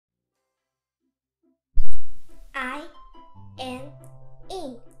I N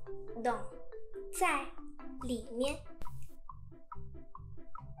in 懂，在里面。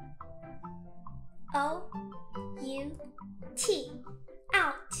O U T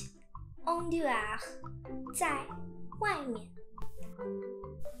out en dehors 在外面。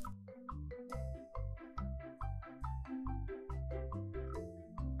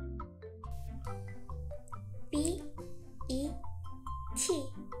B E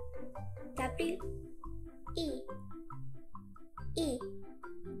T W E E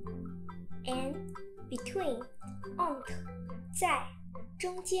N between entre 在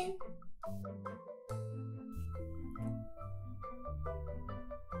中间。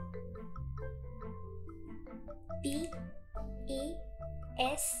B E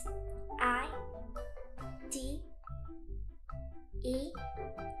S I D E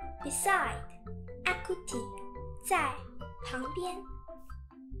beside à côté 在旁边。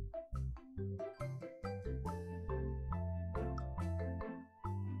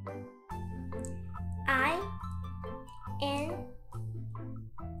I N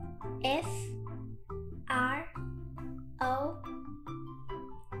F R O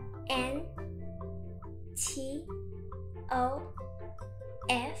N T O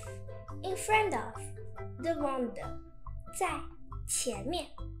F in front of devant 在前面。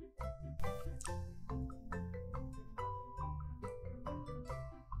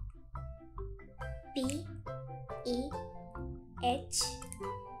B E H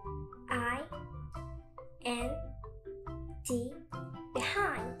I N D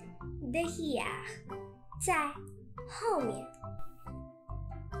behind derrière 在后面。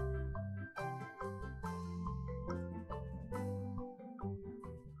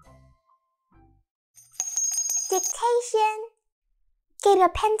Dictation. Get a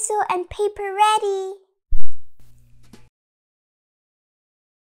pencil and paper ready.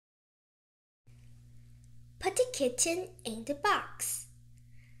 Put the kitten in the box.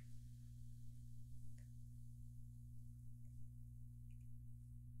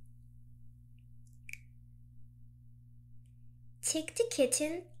 Take the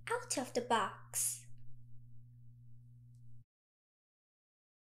kitten out of the box.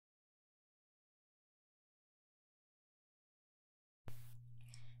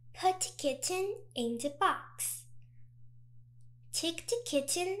 Put the kitten in the box. Take the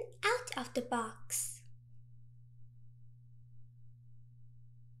kitten out of the box.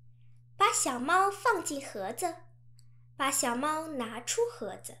 把小猫放进盒子，把小猫拿出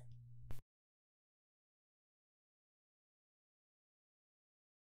盒子。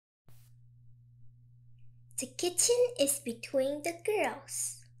The kitten is between the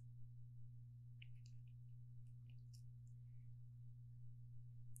girls.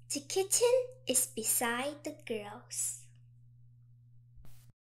 The kitten is beside the girls.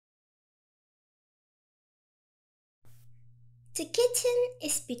 The kitten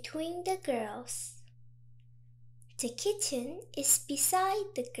is between the girls. The kitten is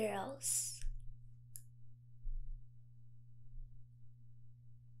beside the girls.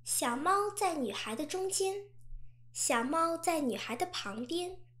 小猫在女孩的中间，小猫在女孩的旁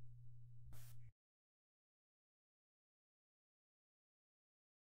边。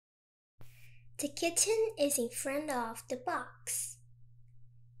The kitten is in front of the box.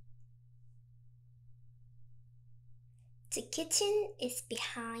 The kitten is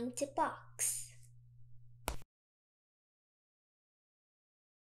behind the box.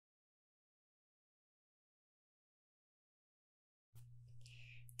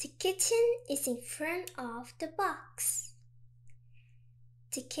 The kitten is in front of the box.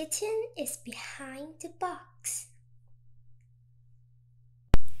 The kitten is behind the box.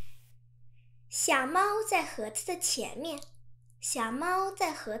 小猫在盒子的前面，小猫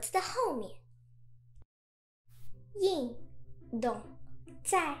在盒子的后面。in 懂，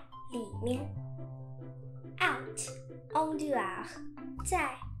在里面。out en dehors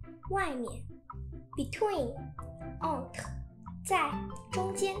在外面。between entre 在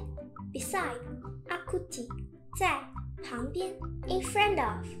中间。beside à côté 在旁边。in front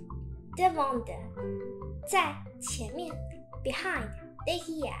of devant 在前面。behind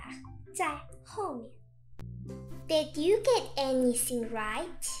derrière 在后面。Did you get anything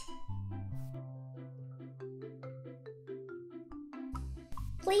right?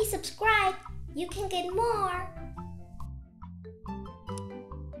 Please subscribe. You can get more.